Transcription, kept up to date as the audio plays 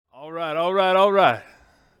All right.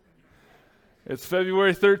 It's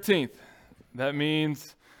February 13th. That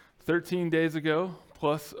means 13 days ago,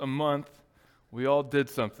 plus a month, we all did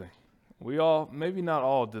something. Maybe not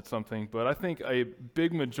all did something, but I think a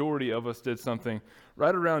big majority of us did something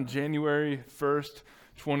right around January 1st,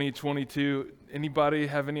 2022. Anybody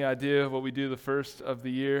have any idea what we do the first of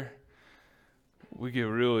the year? We get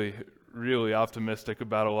really, really optimistic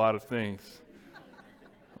about a lot of things.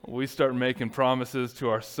 We start making promises to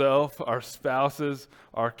ourselves, our spouses,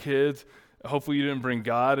 our kids. Hopefully you didn't bring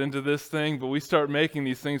God into this thing, but we start making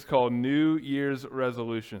these things called New Year's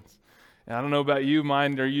resolutions. And I don't know about you,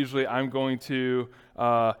 mine are usually I'm going to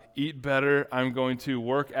eat better, I'm going to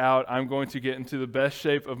work out, I'm going to get into the best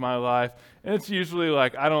shape of my life. And it's usually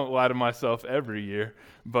like, I don't lie to myself every year,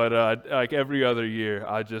 but like every other year,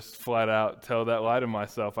 I just flat out tell that lie to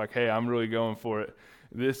myself, like, hey, I'm really going for it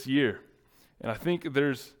this year. And I think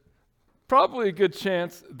there's probably a good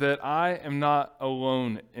chance that I am not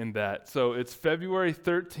alone in that. So it's February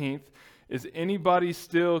 13th. Is anybody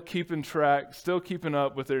still keeping track, still keeping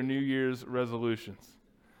up with their New Year's resolutions?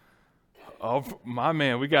 Oh, my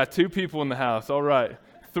man, we got 2 people in the house. All right,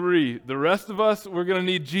 3. The rest of us, we're going to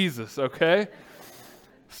need Jesus, okay?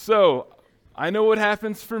 So I know what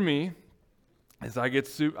happens for me is I get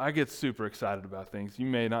super excited about things. You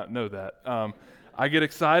may not know that. I get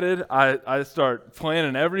excited. I start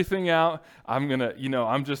planning everything out.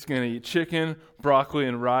 I'm just gonna eat chicken, broccoli,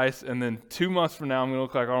 and rice, and then 2 months from now, I'm gonna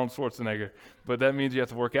look like Arnold Schwarzenegger. But that means you have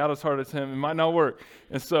to work out as hard as him. It might not work.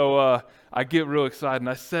 And so I get real excited, and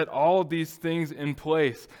I set all of these things in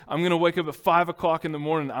place. I'm gonna wake up at 5 o'clock in the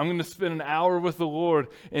morning. I'm gonna spend an hour with the Lord,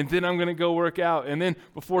 and then I'm gonna go work out. And then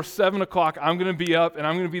before 7 o'clock, I'm gonna be up, and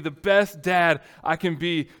I'm gonna be the best dad I can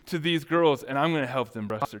be to these girls. And I'm gonna help them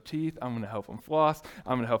brush their teeth. I'm gonna help them floss.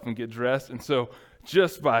 I'm gonna help them get dressed. And so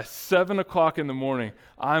just by 7 o'clock in the morning,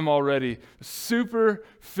 I'm already super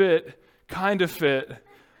fit, kind of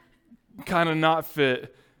not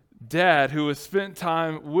fit dad who has spent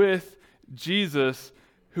time with Jesus,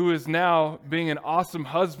 who is now being an awesome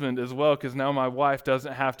husband as well, because now my wife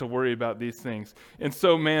doesn't have to worry about these things. And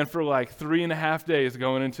so, man, for like 3.5 days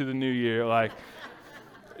going into the new year, like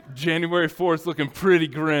January 4th looking pretty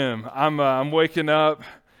grim. I'm waking up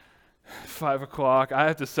 5 o'clock. I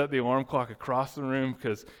have to set the alarm clock across the room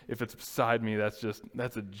because if it's beside me, that's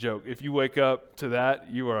a joke. If you wake up to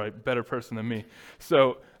that, you are a better person than me.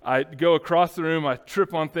 So I go across the room, I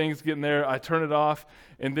trip on things getting there, I turn it off,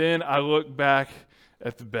 and then I look back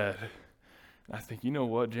at the bed. I think, you know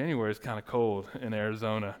what, January is kind of cold in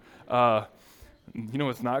Arizona. You know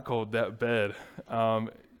what's not cold? That bed.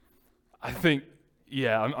 I think,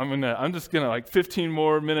 yeah, I'm just gonna like 15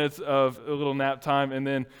 more minutes of a little nap time, and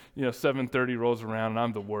then 7:30 rolls around, and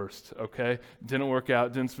I'm the worst. Okay, didn't work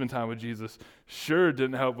out, didn't spend time with Jesus. Sure,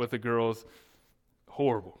 didn't help with the girls.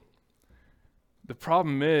 Horrible. The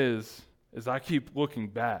problem is I keep looking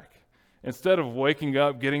back. Instead of waking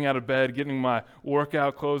up, getting out of bed, getting my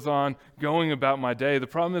workout clothes on, going about my day, the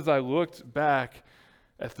problem is I looked back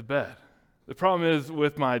at the bed. The problem is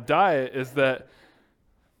with my diet is that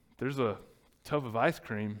there's a tub of ice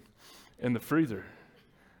cream in the freezer.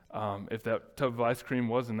 If that tub of ice cream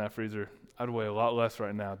was in that freezer, I'd weigh a lot less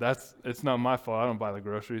right now. It's not my fault. I don't buy the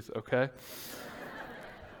groceries, okay?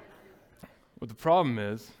 What the problem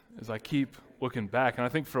is I keep looking back. And I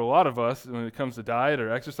think for a lot of us, when it comes to diet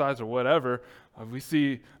or exercise or whatever, we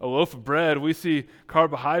see a loaf of bread, we see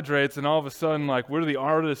carbohydrates, and all of a sudden, like, we're the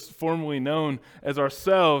artists formerly known as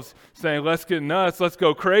ourselves saying, let's get nuts, let's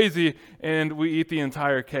go crazy, and we eat the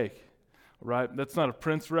entire cake, right? That's not a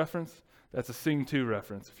Prince reference. That's a Sing 2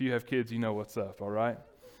 reference. If you have kids, you know what's up, all right?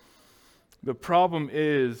 The problem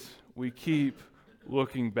is we keep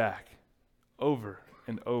looking back over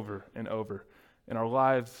and over and over. In our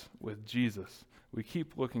lives with Jesus, we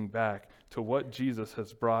keep looking back to what Jesus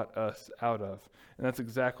has brought us out of. And that's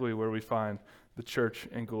exactly where we find the church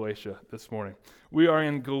in Galatia this morning. We are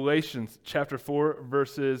in Galatians chapter 4,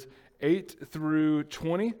 verses 8 through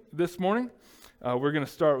 20 this morning. We're going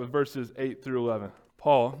to start with verses 8 through 11.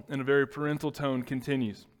 Paul, in a very parental tone,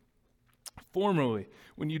 continues. Formerly,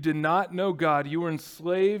 when you did not know God, you were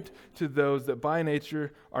enslaved to those that by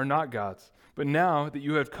nature are not God's. But now that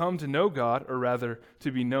you have come to know God, or rather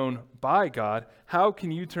to be known by God, how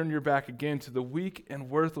can you turn your back again to the weak and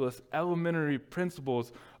worthless elementary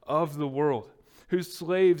principles of the world, whose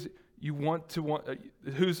slaves you want to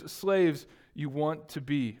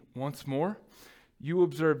be once more? You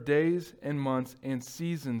observe days and months and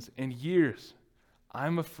seasons and years.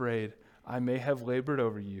 I'm afraid I may have labored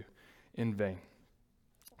over you in vain.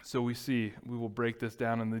 So we will break this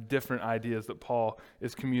down in the different ideas that Paul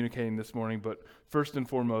is communicating this morning. But first and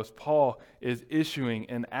foremost, Paul is issuing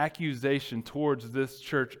an accusation towards this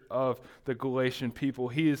church of the Galatian people.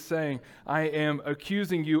 He is saying, I am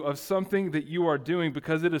accusing you of something that you are doing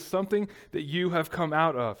because it is something that you have come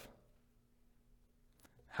out of.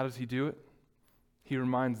 How does he do it? He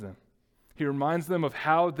reminds them. He reminds them of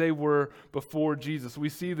how they were before Jesus. We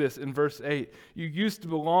see this in verse 8. You used to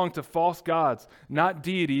belong to false gods, not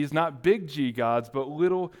deities, not big G gods, but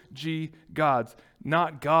little g gods.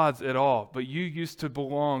 Not gods at all, but you used to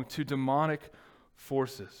belong to demonic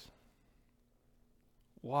forces.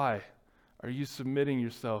 Why are you submitting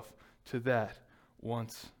yourself to that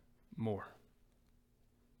once more?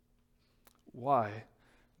 Why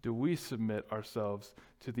do we submit ourselves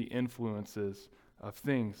to the influences of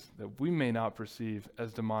things that we may not perceive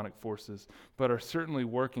as demonic forces, but are certainly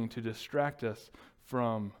working to distract us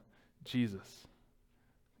from Jesus?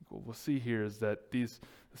 What we'll see here is that this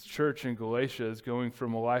church in Galatia is going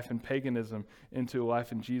from a life in paganism into a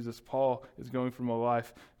life in Jesus. Paul is going from a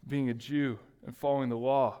life being a Jew and following the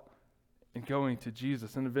law and going to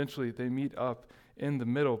Jesus. And eventually they meet up in the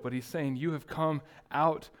middle. But he's saying, you have come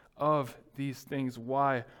out of these things.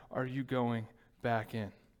 Why are you going back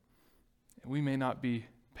in? We may not be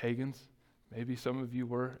pagans. Maybe some of you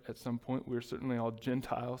were at some point. We're certainly all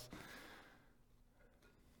Gentiles.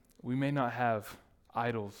 We may not have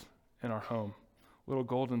idols in our home, little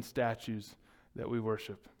golden statues that we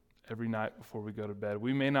worship every night before we go to bed.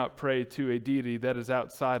 We may not pray to a deity that is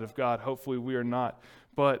outside of God. Hopefully we are not.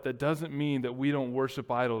 But that doesn't mean that we don't worship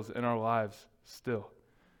idols in our lives still.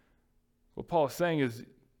 What Paul is saying is,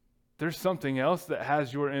 there's something else that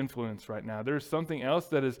has your influence right now. There's something else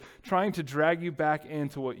that is trying to drag you back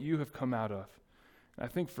into what you have come out of. And I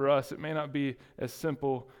think for us, it may not be as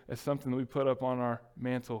simple as something that we put up on our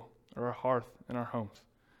mantle or our hearth in our homes.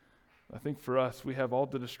 I think for us, we have all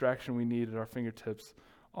the distraction we need at our fingertips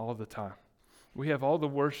all the time. We have all the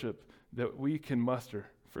worship that we can muster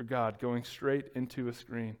for God going straight into a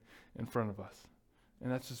screen in front of us.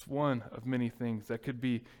 And that's just one of many things that could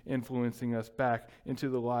be influencing us back into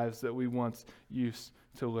the lives that we once used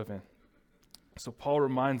to live in. So Paul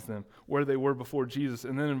reminds them where they were before Jesus.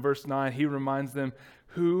 And then in verse 9, he reminds them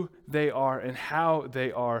who they are and how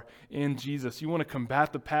they are in Jesus. You want to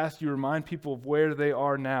combat the past, you remind people of where they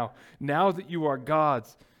are now. Now that you are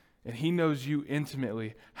God's and he knows you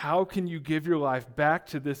intimately, how can you give your life back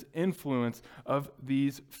to this influence of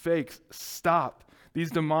these fakes? Stop.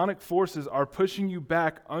 These demonic forces are pushing you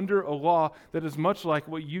back under a law that is much like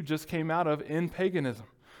what you just came out of in paganism.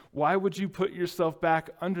 Why would you put yourself back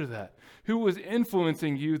under that? Who was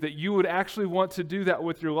influencing you that you would actually want to do that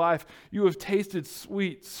with your life? You have tasted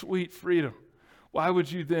sweet, sweet freedom. Why would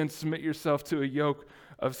you then submit yourself to a yoke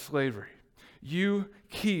of slavery? You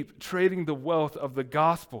keep trading the wealth of the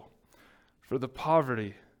gospel for the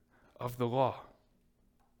poverty of the law.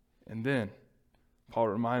 And then Paul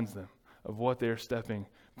reminds them of what they're stepping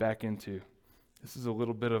back into. This is a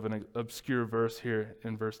little bit of an obscure verse here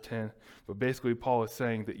in verse 10, but basically Paul is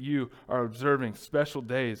saying that you are observing special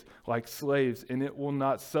days like slaves, and it will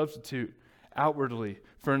not substitute outwardly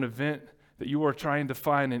for an event that you are trying to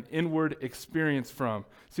find an inward experience from.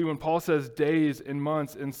 See, when Paul says days and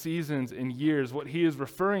months and seasons and years, what he is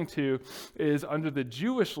referring to is under the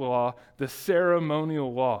Jewish law, the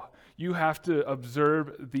ceremonial law. You have to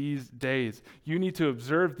observe these days. You need to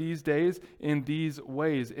observe these days in these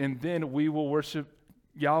ways, and then we will worship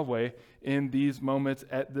Yahweh in these moments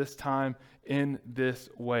at this time in this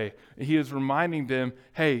way. He is reminding them,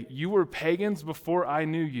 hey, you were pagans before I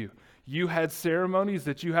knew you. You had ceremonies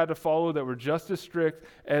that you had to follow that were just as strict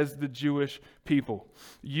as the Jewish people.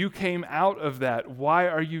 You came out of that. Why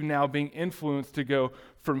are you now being influenced to go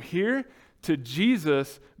from here to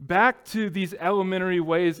Jesus, back to these elementary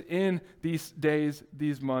ways in these days,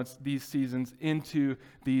 these months, these seasons, into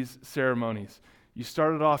these ceremonies? You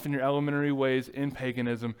started off in your elementary ways in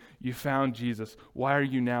paganism. You found Jesus. Why are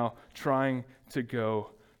you now trying to go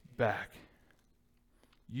back?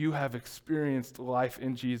 You have experienced life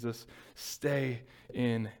in Jesus. Stay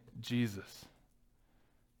in Jesus.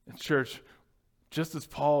 And church, just as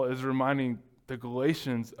Paul is reminding the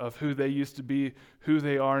Galatians of who they used to be, who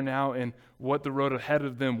they are now, and what the road ahead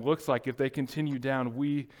of them looks like if they continue down,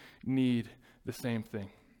 we need the same thing.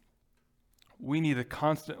 We need to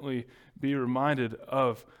constantly be reminded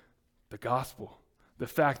of the gospel, the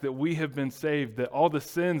fact that we have been saved, that all the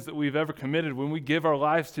sins that we've ever committed, when we give our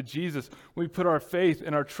lives to Jesus, we put our faith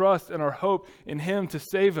and our trust and our hope in him to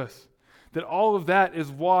save us, that all of that is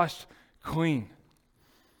washed clean.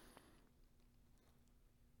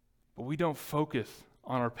 But we don't focus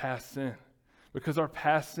on our past sin because our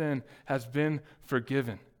past sin has been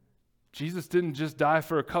forgiven. Jesus didn't just die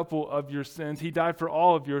for a couple of your sins. He died for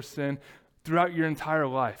all of your sin throughout your entire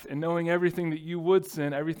life. And knowing everything that you would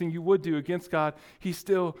sin, everything you would do against God, he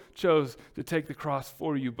still chose to take the cross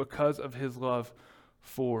for you because of his love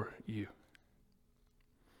for you.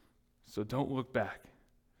 So don't look back.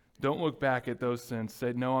 Don't look back at those sins.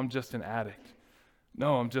 Say, no, I'm just an addict.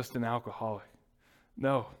 No, I'm just an alcoholic.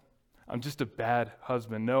 No, I'm just a bad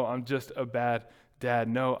husband. No, I'm just a bad dad.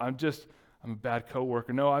 No, I'm a bad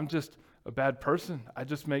coworker. No, I'm just a bad person. I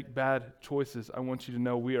just make bad choices. I want you to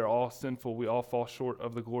know we are all sinful. We all fall short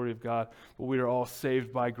of the glory of God, but we are all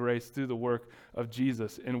saved by grace through the work of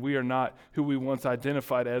Jesus. And we are not who we once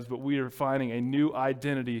identified as, but we are finding a new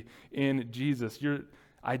identity in Jesus. Your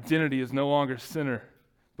identity is no longer sinner,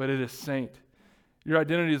 but it is saint. Your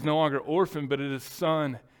identity is no longer orphan, but it is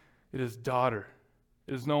son. It is daughter.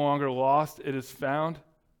 It is no longer lost. It is found.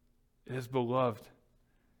 It is beloved.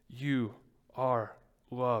 You are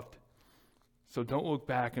loved. So don't look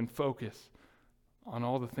back and focus on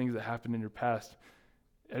all the things that happened in your past.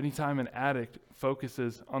 Anytime an addict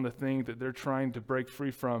focuses on the thing that they're trying to break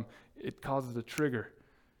free from, it causes a trigger.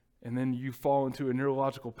 And then you fall into a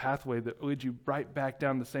neurological pathway that leads you right back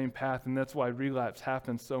down the same path, and that's why relapse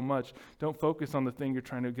happens so much. Don't focus on the thing you're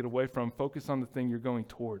trying to get away from. Focus on the thing you're going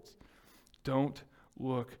towards. Don't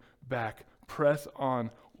look back. Press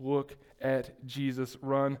on. Look at Jesus.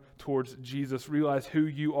 Run towards Jesus. Realize who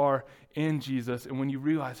you are in Jesus. And when you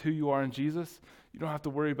realize who you are in Jesus, you don't have to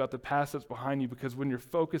worry about the past that's behind you, because when you're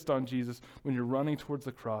focused on Jesus, when you're running towards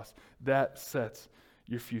the cross, that sets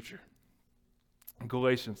your future.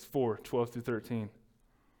 Galatians 4:12-13.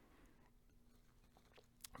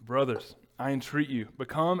 Brothers, I entreat you,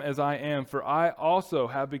 become as I am, for I also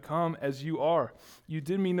have become as you are. You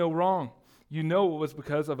did me no wrong. You know it was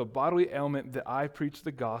because of a bodily ailment that I preached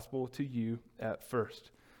the gospel to you at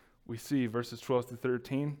first. We see verses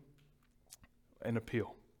 12-13, an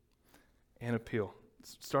appeal. An appeal.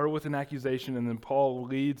 Started with an accusation, and then Paul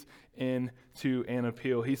leads into an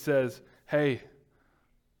appeal. He says, hey,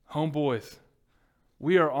 homeboys,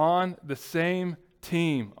 we are on the same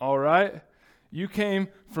team, all right? You came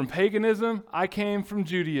from paganism, I came from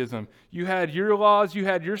Judaism. You had your laws, you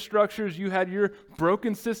had your structures, you had your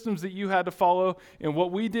broken systems that you had to follow. And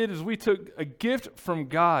what we did is we took a gift from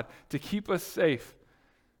God to keep us safe,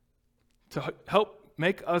 to help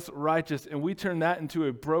make us righteous, and we turned that into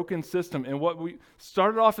a broken system. And what we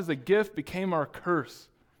started off as a gift became our curse.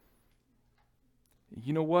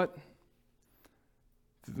 You know what?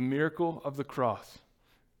 Through the miracle of the cross,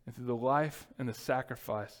 and through the life and the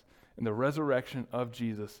sacrifice and the resurrection of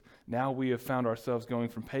Jesus, now we have found ourselves going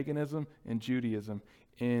from paganism and Judaism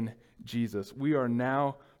in Jesus. We are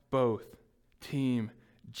now both Team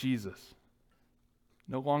Jesus.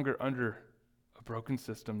 No longer under a broken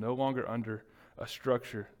system, no longer under a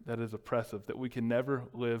structure that is oppressive, that we can never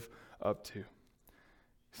live up to.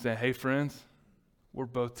 Say, hey friends, we're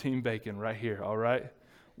both Team Bacon right here, all right?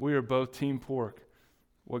 We are both Team Pork.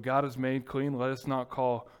 What God has made clean, let us not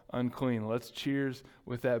call unclean. Let's cheers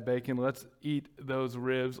with that bacon. Let's eat those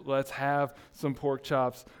ribs. Let's have some pork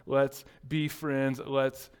chops. Let's be friends.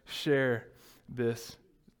 Let's share this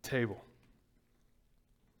table.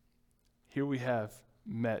 Here we have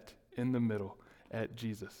met in the middle at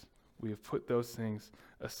Jesus. We have put those things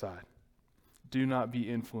aside. Do not be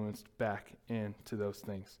influenced back into those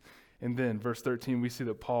things. And then, verse 13, we see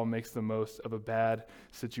that Paul makes the most of a bad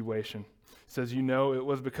situation. It says, you know, it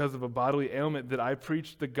was because of a bodily ailment that I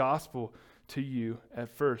preached the gospel to you at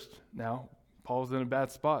first. Now, Paul's in a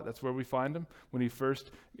bad spot. That's where we find him. When he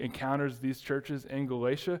first encounters these churches in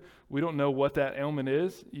Galatia, we don't know what that ailment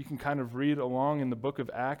is. You can kind of read along in the book of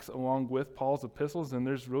Acts along with Paul's epistles, and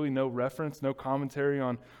there's really no reference, no commentary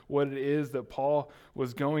on what it is that Paul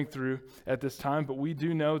was going through at this time. But we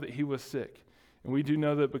do know that he was sick. And we do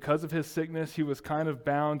know that because of his sickness, he was kind of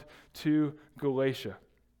bound to Galatia.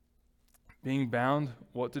 Being bound,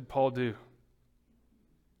 what did Paul do?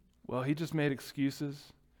 Well, he just made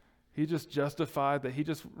excuses. He just justified that he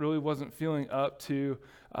just really wasn't feeling up to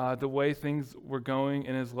the way things were going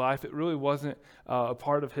in his life. It really wasn't a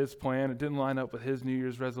part of his plan. It didn't line up with his New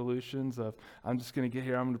Year's resolutions of, I'm just going to get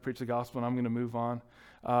here, I'm going to preach the gospel, and I'm going to move on.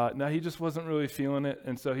 No, he just wasn't really feeling it,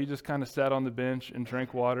 and so he just kind of sat on the bench and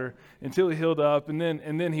drank water until he healed up, and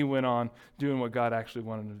then he went on doing what God actually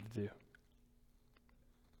wanted him to do.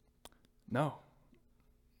 No,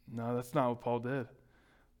 that's not what Paul did.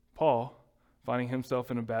 Paul, finding himself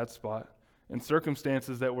in a bad spot, and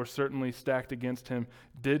circumstances that were certainly stacked against him,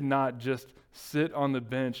 did not just sit on the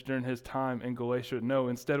bench during his time in Galatia. No,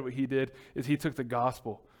 instead what he did is he took the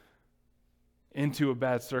gospel into a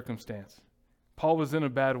bad circumstance. Paul was in a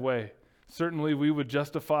bad way. Certainly we would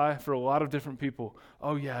justify for a lot of different people,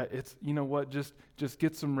 oh yeah, it's, you know what, just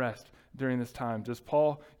get some rest during this time. Does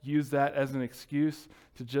Paul use that as an excuse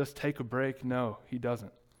to just take a break? No, he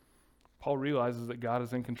doesn't. Paul realizes that God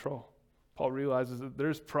is in control. Paul realizes that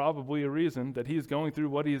there's probably a reason that he's going through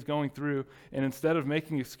what he is going through, and instead of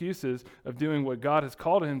making excuses of doing what God has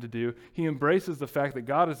called him to do, he embraces the fact that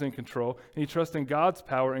God is in control, and he trusts in God's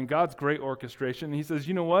power and God's great orchestration, and he says,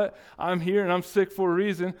 you know what, I'm here and I'm sick for a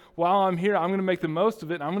reason. While I'm here, I'm going to make the most of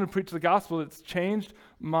it, and I'm going to preach the gospel that's changed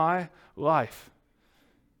my life.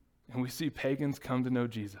 And we see pagans come to know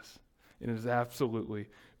Jesus, and it is absolutely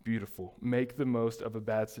beautiful. Make the most of a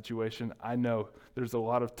bad situation. I know there's a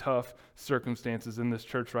lot of tough circumstances in this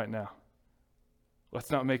church right now. Let's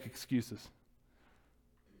not make excuses.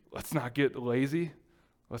 Let's not get lazy.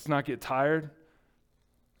 Let's not get tired.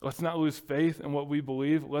 Let's not lose faith in what we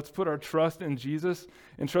believe. Let's put our trust in Jesus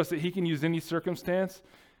and trust that he can use any circumstance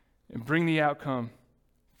and bring the outcome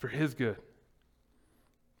for his good.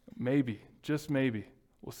 Maybe, just maybe,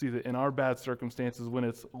 we'll see that in our bad circumstances, when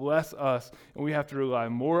it's less us and we have to rely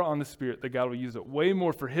more on the Spirit, that God will use it way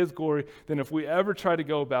more for his glory than if we ever try to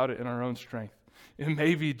go about it in our own strength. And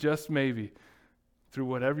maybe, just maybe, through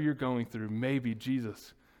whatever you're going through, maybe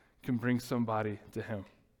Jesus can bring somebody to him.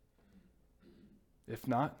 If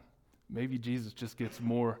not, maybe Jesus just gets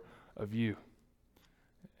more of you.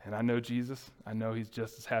 And I know Jesus. I know he's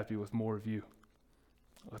just as happy with more of you.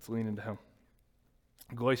 Let's lean into him.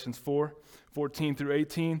 Galatians 4:14 through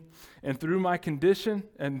 18. And through my condition,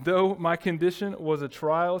 and though my condition was a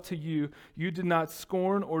trial to you, you did not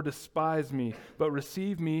scorn or despise me, but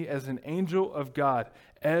received me as an angel of God,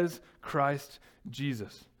 as Christ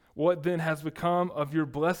Jesus. What then has become of your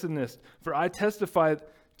blessedness? For I testified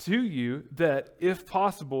to you that, if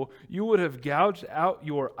possible, you would have gouged out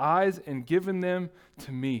your eyes and given them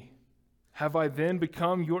to me. Have I then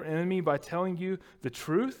become your enemy by telling you the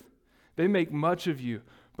truth? They make much of you,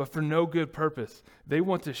 but for no good purpose. They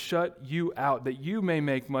want to shut you out, that you may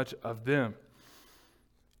make much of them.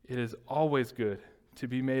 It is always good to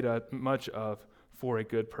be made much of for a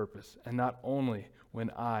good purpose, and not only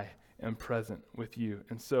when I am present with you.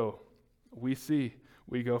 And so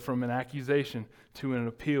we go from an accusation to an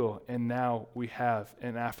appeal, and now we have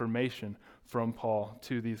an affirmation from Paul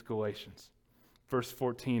to these Galatians. Verse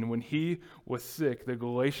 14, when he was sick, the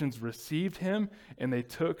Galatians received him, and they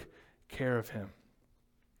took care of him.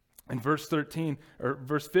 In verse 15,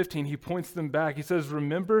 he points them back. He says,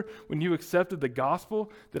 remember when you accepted the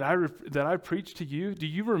gospel that I preached to you? Do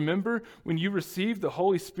you remember when you received the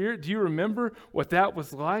Holy Spirit? Do you remember what that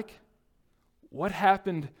was like? What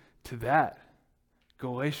happened to that,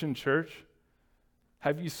 Galatian church?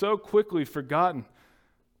 Have you so quickly forgotten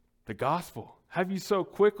the gospel? Have you so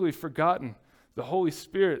quickly forgotten the Holy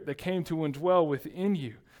Spirit that came to indwell within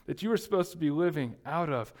you, that you were supposed to be living out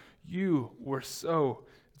of? You were so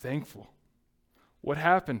thankful. What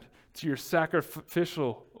happened to your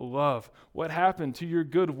sacrificial love? What happened to your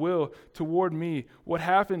goodwill toward me? What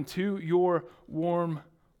happened to your warm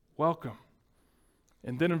welcome?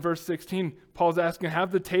 And then in verse 16, Paul's asking,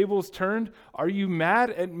 have the tables turned? Are you mad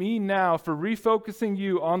at me now for refocusing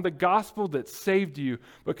you on the gospel that saved you,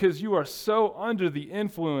 because you are so under the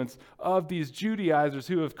influence of these Judaizers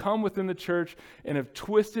who have come within the church and have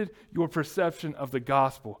twisted your perception of the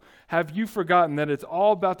gospel? Have you forgotten that it's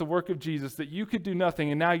all about the work of Jesus, that you could do nothing,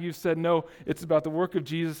 and now you've said, no, it's about the work of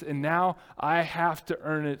Jesus, and now I have to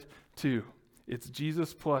earn it too? It's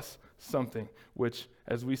Jesus plus something, which,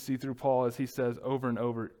 as we see through Paul, as he says over and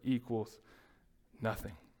over, equals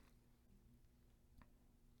nothing.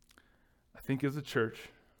 I think as a church,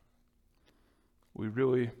 we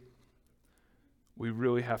really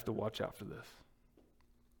have to watch out for this.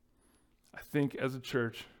 I think as a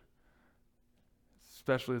church,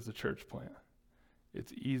 especially as a church plant,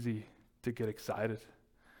 it's easy to get excited.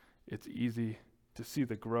 It's easy to see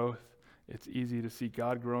the growth. It's easy to see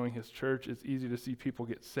God growing his church. It's easy to see people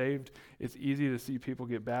get saved. It's easy to see people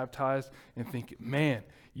get baptized and think, man,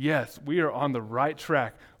 yes, we are on the right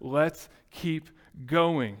track. Let's keep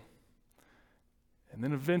going. And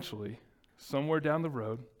then eventually, somewhere down the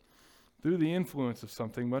road, through the influence of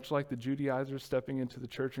something, much like the Judaizers stepping into the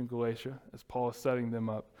church in Galatia, as Paul is setting them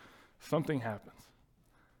up, something happens.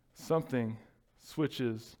 Something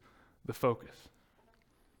switches the focus.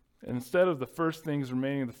 And instead of the first things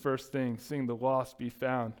remaining the first things, seeing the lost be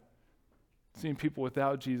found, seeing people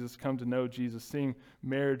without Jesus come to know Jesus, seeing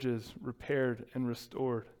marriages repaired and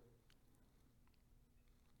restored,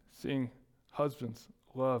 seeing husbands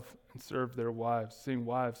love and serve their wives, seeing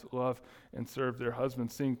wives love and serve their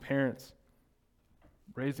husbands, seeing parents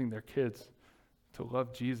raising their kids to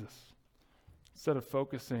love Jesus. instead of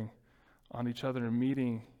focusing on each other and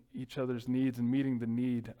meeting each other's needs and meeting the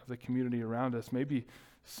need of the community around us, maybe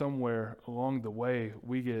somewhere along the way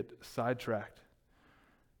we get sidetracked.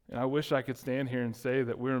 And I wish I could stand here and say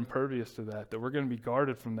that we're impervious to that we're going to be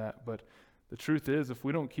guarded from that. But the truth is, if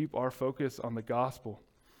we don't keep our focus on the gospel,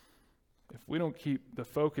 if we don't keep the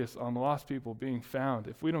focus on lost people being found,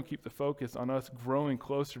 if we don't keep the focus on us growing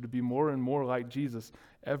closer to be more and more like Jesus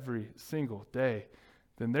every single day,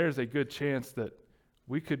 then there's a good chance that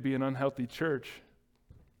we could be an unhealthy church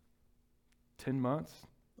 10 months,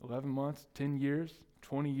 11 months, 10 years,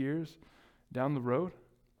 20 years down the road.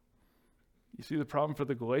 You see, the problem for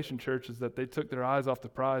the Galatian church is that they took their eyes off the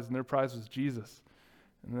prize, and their prize was Jesus.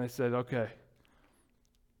 And they said, okay,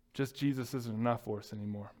 just Jesus isn't enough for us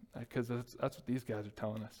anymore, because that's what these guys are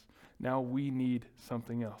telling us. Now we need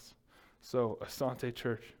something else. So, Asante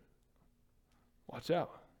Church, watch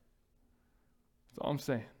out. That's all I'm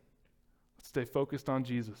saying. Let's stay focused on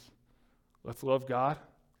Jesus. Let's love God.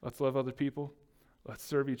 Let's love other people. Let's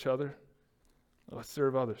serve each other. Let's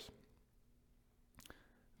serve others.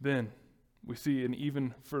 Then we see an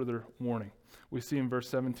even further warning. We see in verse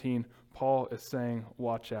 17, Paul is saying,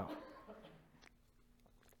 watch out.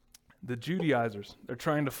 The Judaizers, they're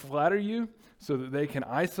trying to flatter you so that they can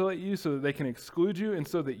isolate you, so that they can exclude you, and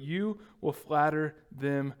so that you will flatter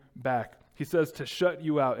them back. He says to shut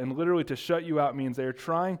you out, and literally to shut you out means they are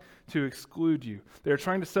trying to exclude you. They are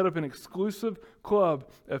trying to set up an exclusive club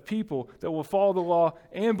of people that will follow the law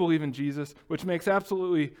and believe in Jesus, which makes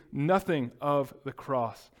absolutely nothing of the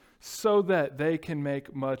cross, so that they can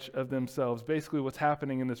make much of themselves. Basically, what's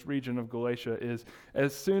happening in this region of Galatia is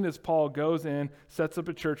as soon as Paul goes in, sets up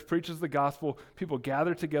a church, preaches the gospel, people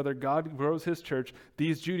gather together, God grows his church,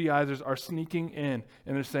 these Judaizers are sneaking in,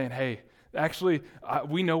 and they're saying, hey, actually,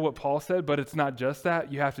 we know what Paul said, but it's not just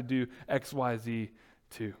that. You have to do X, Y, Z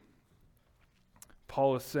too.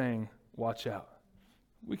 Paul is saying, watch out.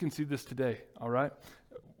 We can see this today, all right?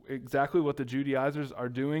 Exactly what the Judaizers are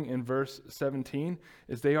doing in verse 17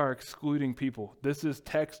 is they are excluding people. This is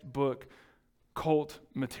textbook cult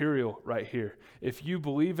material right here. If you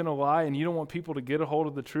believe in a lie and you don't want people to get a hold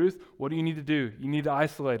of the truth, what do you need to do? You need to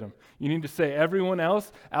isolate them. You need to say everyone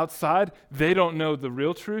else outside, they don't know the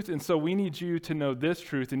real truth, and so we need you to know this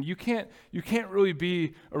truth. And you can't really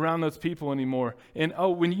be around those people anymore. And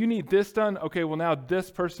when you need this done, okay, well now this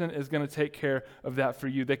person is going to take care of that for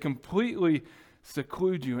you. They completely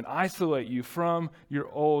seclude you and isolate you from your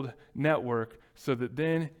old network so that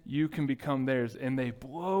then you can become theirs, and they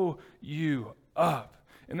blow you up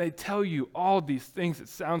and they tell you all these things that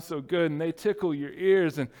sound so good, and they tickle your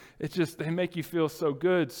ears, and they make you feel so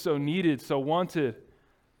good, so needed, so wanted.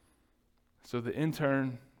 So that in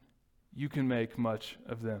turn you can make much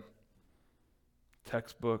of them.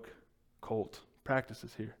 Textbook cult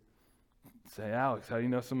practices here. Say, Alex, how do you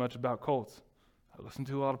know so much about cults? I listen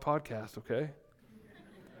to a lot of podcasts, okay?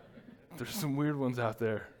 There's some weird ones out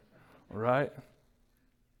there, all right?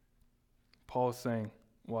 Paul is saying,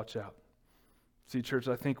 watch out. See, church,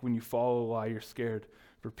 I think when you follow a lie, you're scared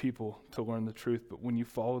for people to learn the truth. But when you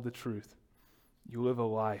follow the truth, you live a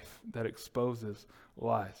life that exposes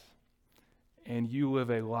lies. And you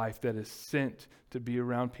live a life that is sent to be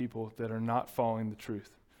around people that are not following the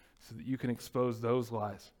truth so that you can expose those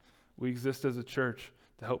lies. We exist as a church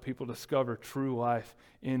to help people discover true life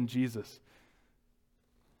in Jesus.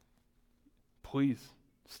 Please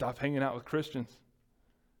stop hanging out with Christians.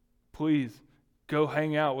 Please go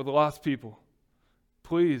hang out with lost people.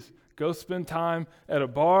 Please go spend time at a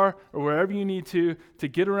bar or wherever you need to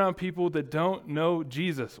get around people that don't know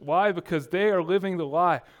Jesus. Why? Because they are living the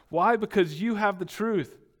lie. Why? Because you have the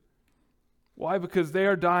truth. Why? Because they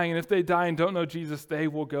are dying, and if they die and don't know Jesus, they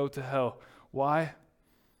will go to hell. Why?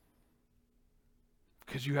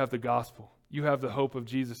 Because you have the gospel. You have the hope of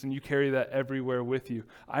Jesus, and you carry that everywhere with you.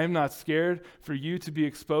 I am not scared for you to be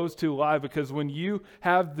exposed to a lie, because when you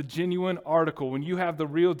have the genuine article, when you have the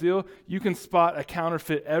real deal, you can spot a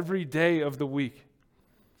counterfeit every day of the week.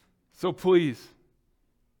 So please,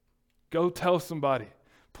 go tell somebody.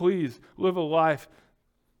 Please live a life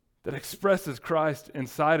that expresses Christ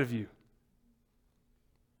inside of you.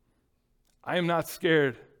 I am not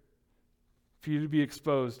scared for you to be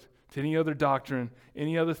exposed to any other doctrine,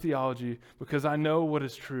 any other theology, because I know what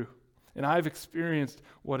is true, and I've experienced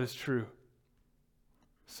what is true.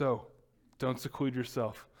 So, don't seclude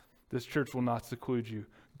yourself. This church will not seclude you.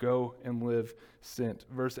 Go and live sent.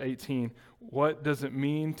 Verse 18, what does it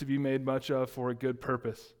mean to be made much of for a good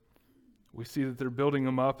purpose? We see that they're building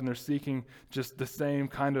them up, and they're seeking just the same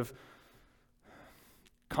kind of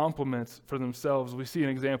compliments for themselves. We see an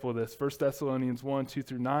example of this. 1 Thessalonians 1, 2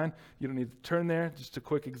 through 9. You don't need to turn there. Just a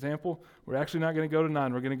quick example. We're actually not going to go to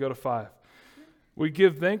 9. We're going to go to 5. We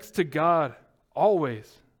give thanks to God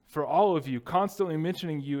always for all of you, constantly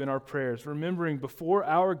mentioning you in our prayers, remembering before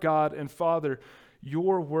our God and Father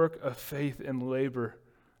your work of faith and labor,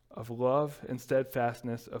 of love and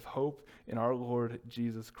steadfastness, of hope in our Lord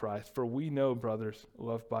Jesus Christ. For we know, brothers,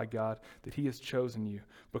 loved by God, that he has chosen you,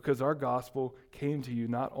 because our gospel came to you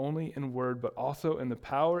not only in word, but also in the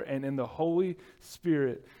power and in the Holy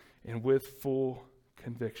Spirit, and with full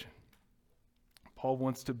conviction. Paul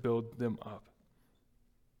wants to build them up.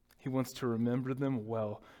 He wants to remember them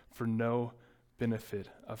well for no benefit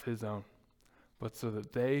of his own, but so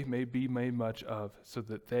that they may be made much of, so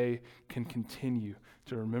that they can continue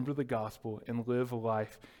to remember the gospel and live a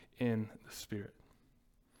life in the Spirit.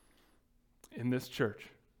 In this church,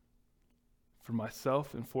 for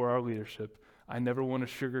myself and for our leadership, I never want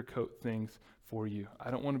to sugarcoat things for you.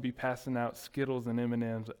 I don't want to be passing out Skittles and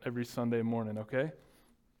M&Ms every Sunday morning, okay?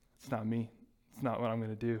 It's not me. It's not what I'm going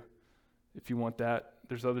to do. If you want that,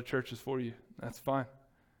 there's other churches for you. That's fine.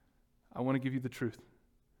 I want to give you the truth.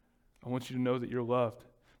 I want you to know that you're loved,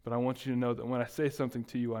 but I want you to know that when I say something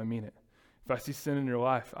to you, I mean it. If I see sin in your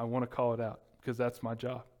life, I want to call it out because that's my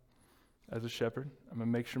job. As a shepherd, I'm going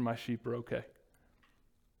to make sure my sheep are okay.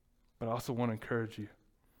 But I also want to encourage you.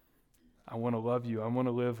 I want to love you. I want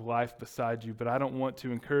to live life beside you, but I don't want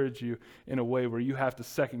to encourage you in a way where you have to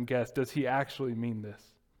second guess, does he actually mean this?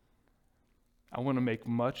 I want to make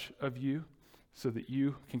much of you so that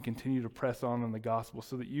you can continue to press on in the gospel,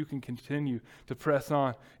 so that you can continue to press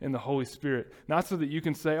on in the Holy Spirit. Not so that you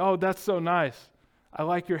can say, oh, that's so nice. I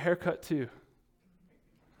like your haircut too.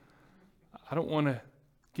 I don't want to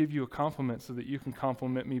give you a compliment so that you can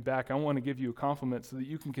compliment me back. I want to give you a compliment so that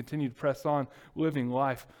you can continue to press on living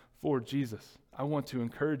life for Jesus. I want to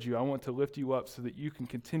encourage you. I want to lift you up so that you can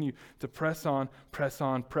continue to press on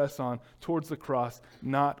towards the cross,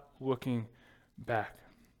 not looking back.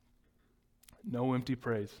 No empty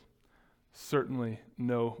praise. Certainly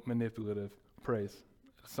no manipulative praise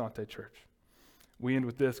at Asante Church. We end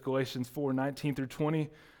with this, Galatians 4, 19 through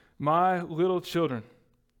 20. My little children,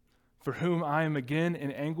 for whom I am again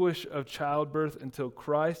in anguish of childbirth until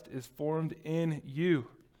Christ is formed in you.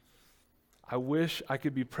 I wish I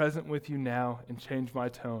could be present with you now and change my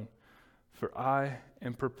tone, for I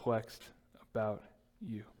am perplexed about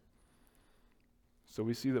you. So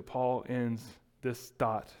we see that Paul ends this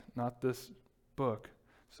thought, not this book.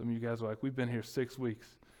 Some of you guys are like, we've been here 6 weeks.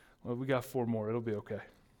 Well, we got 4 more. It'll be okay.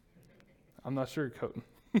 I'm not sugarcoating.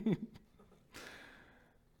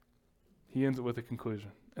 He ends it with a conclusion,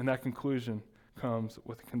 and that conclusion comes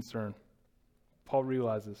with a concern. Paul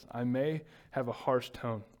realizes, I may have a harsh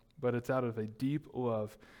tone, but it's out of a deep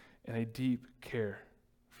love and a deep care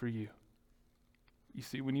for you. You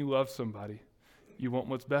see, when you love somebody, you want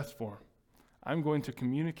what's best for them. I'm going to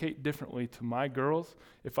communicate differently to my girls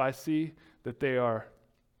if I see that they are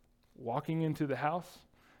walking into the house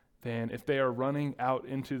than if they are running out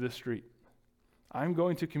into the street. I'm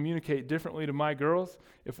going to communicate differently to my girls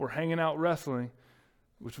if we're hanging out wrestling,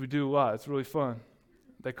 which we do a lot. It's really fun.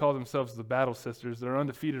 They call themselves the Battle Sisters. They're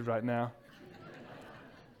undefeated right now.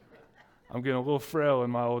 I'm getting a little frail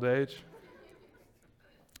in my old age.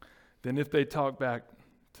 Then if they talk back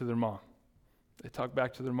to their mom. They talk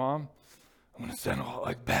back to their mom, I'm going to sound a lot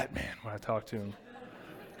like Batman when I talk to them.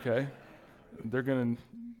 Okay? They're going to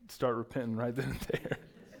start repenting right then and there.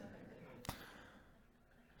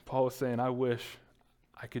 Paul is saying, I wish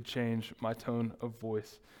I could change my tone of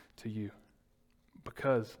voice to you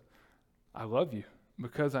because I love you,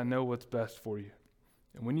 because I know what's best for you.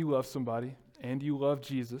 And when you love somebody and you love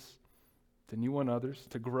Jesus, then you want others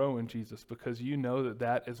to grow in Jesus because you know that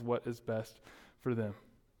that is what is best for them.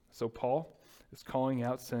 So Paul is calling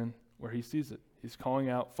out sin where he sees it. He's calling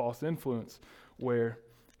out false influence where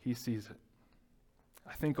he sees it.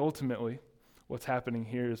 I think ultimately what's happening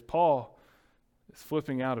here is Paul is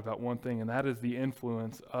flipping out about one thing, and that is the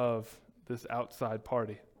influence of this outside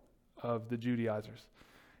party, of the Judaizers.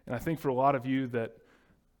 And I think for a lot of you that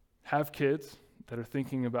have kids, that are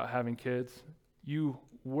thinking about having kids, you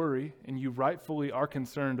worry and you rightfully are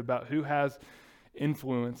concerned about who has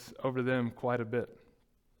influence over them quite a bit.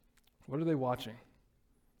 What are they watching?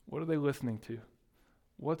 What are they listening to?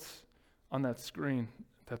 What's on that screen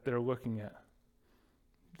that they're looking at?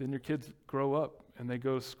 Then your kids grow up and they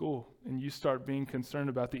go to school and you start being concerned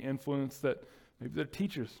about the influence that maybe their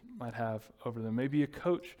teachers might have over them, maybe a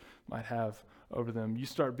coach might have over them. You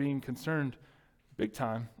start being concerned big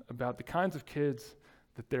time about the kinds of kids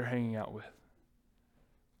that they're hanging out with.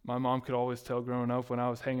 My mom could always tell growing up when I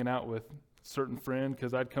was hanging out with certain friend,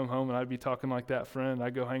 because I'd come home and I'd be talking like that friend.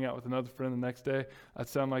 I'd go hang out with another friend the next day. I'd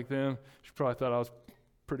sound like them. She probably thought I was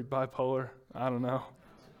pretty bipolar. I don't know.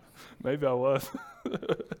 Maybe I was.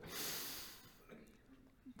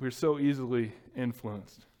 We're so easily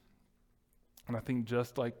influenced. And I think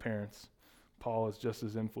just like parents, Paul is just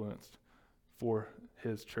as influenced for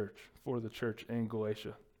his church, for the church in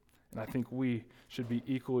Galatia. And I think we should be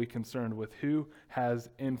equally concerned with who has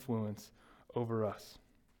influence over us.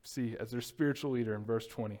 See, as their spiritual leader in verse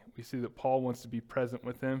 20, we see that Paul wants to be present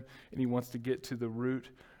with them, and he wants to get to the root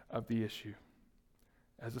of the issue.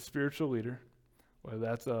 As a spiritual leader, whether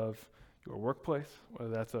that's of your workplace, whether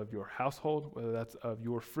that's of your household, whether that's of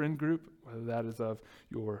your friend group, whether that is of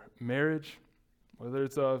your marriage, whether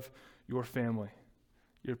it's of your family,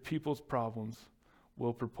 your people's problems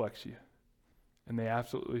will perplex you, and they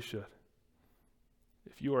absolutely should.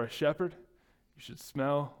 If you are a shepherd, you should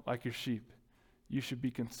smell like your sheep. You should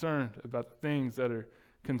be concerned about the things that are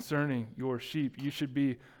concerning your sheep. You should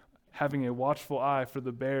be having a watchful eye for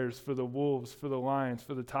the bears, for the wolves, for the lions,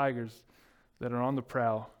 for the tigers that are on the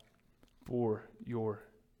prowl for your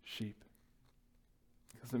sheep.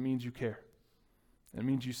 Because it means you care. It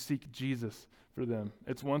means you seek Jesus for them.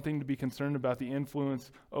 It's one thing to be concerned about the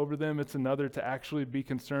influence over them. It's another to actually be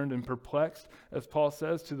concerned and perplexed, as Paul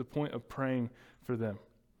says, to the point of praying for them.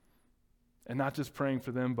 And not just praying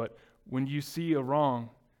for them, but when you see a wrong,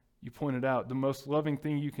 you point it out. The most loving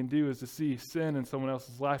thing you can do is to see sin in someone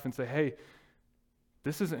else's life and say, hey,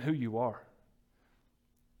 this isn't who you are.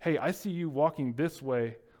 Hey, I see you walking this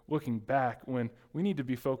way, looking back, when we need to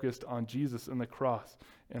be focused on Jesus and the cross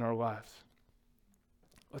in our lives.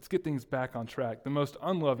 Let's get things back on track. The most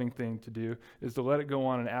unloving thing to do is to let it go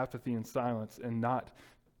on in apathy and silence and not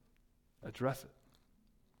address it.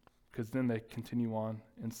 Because then they continue on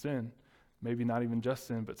in sin. Maybe not even just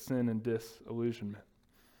sin, but sin and disillusionment.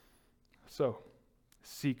 So,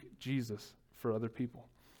 seek Jesus for other people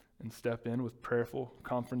and step in with prayerful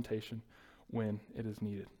confrontation when it is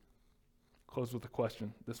needed. Close with a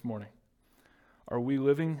question this morning. Are we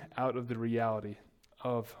living out of the reality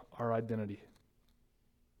of our identity?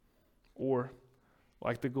 Or,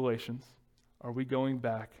 like the Galatians, are we going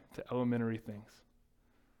back to elementary things?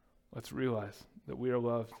 Let's realize that we are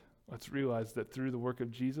loved. Let's realize that through the work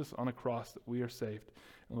of Jesus on a cross that we are saved.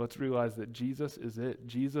 And let's realize that Jesus is it.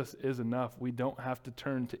 Jesus is enough. We don't have to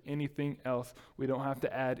turn to anything else. We don't have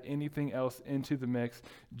to add anything else into the mix.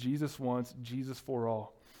 Jesus once, Jesus for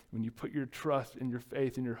all. When you put your trust and your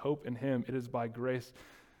faith and your hope in him, it is by grace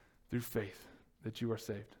through faith that you are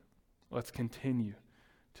saved. Let's continue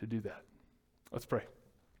to do that. Let's pray.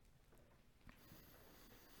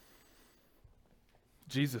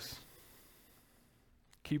 Jesus,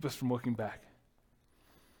 keep us from looking back.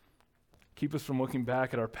 Keep us from looking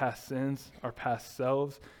back at our past sins, our past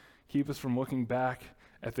selves. Keep us from looking back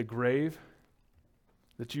at the grave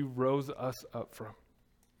that you rose us up from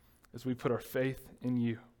as we put our faith in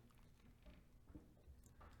you.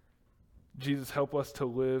 Jesus, help us to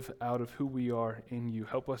live out of who we are in you.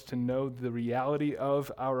 Help us to know the reality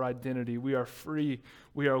of our identity. We are free.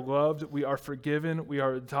 We are loved. We are forgiven. We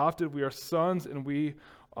are adopted. We are sons, and we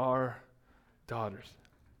are daughters.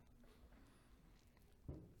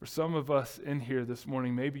 For some of us in here this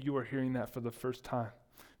morning, maybe you are hearing that for the first time.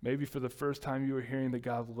 Maybe for the first time you are hearing that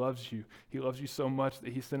God loves you. He loves you so much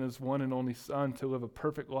that he sent his one and only son to live a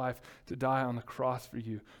perfect life, to die on the cross for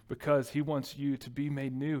you, because he wants you to be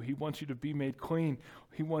made new. He wants you to be made clean.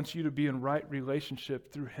 He wants you to be in right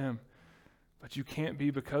relationship through him. But you can't be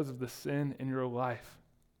because of the sin in your life.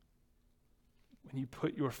 When you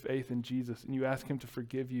put your faith in Jesus and you ask him to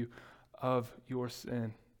forgive you of your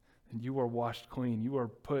sin, and you are washed clean. You are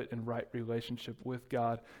put in right relationship with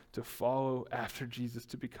God to follow after Jesus,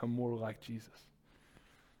 to become more like Jesus.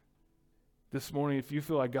 This morning, if you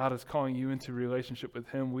feel like God is calling you into relationship with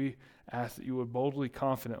him, we ask that you would boldly,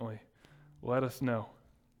 confidently let us know.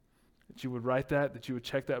 That you would write that you would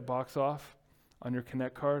check that box off on your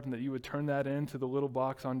Connect card, and that you would turn that into the little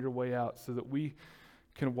box on your way out so that we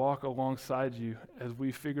can walk alongside you as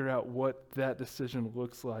we figure out what that decision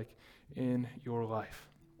looks like in your life.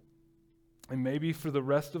 And maybe for the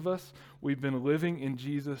rest of us, we've been living in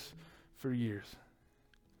Jesus for years.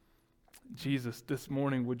 Jesus, this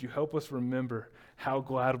morning, would you help us remember how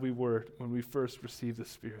glad we were when we first received the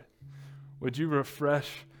Spirit? Would you refresh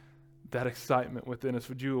that excitement within us?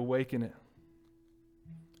 Would you awaken it?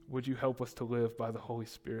 Would you help us to live by the Holy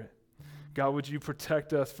Spirit? God, would you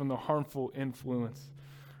protect us from the harmful influence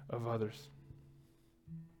of others?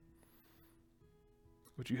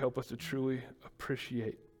 Would you help us to truly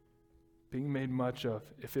appreciate being made much of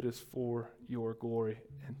if it is for your glory?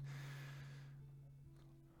 And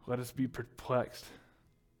Let us be perplexed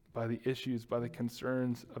by the issues, by the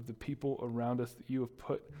concerns of the people around us that you have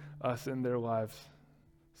put us in their lives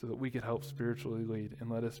so that we could help spiritually lead. And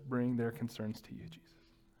let us bring their concerns to you, Jesus.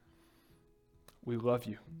 We love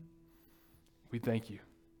you. We thank you.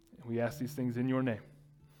 And we ask these things in your name.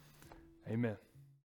 Amen.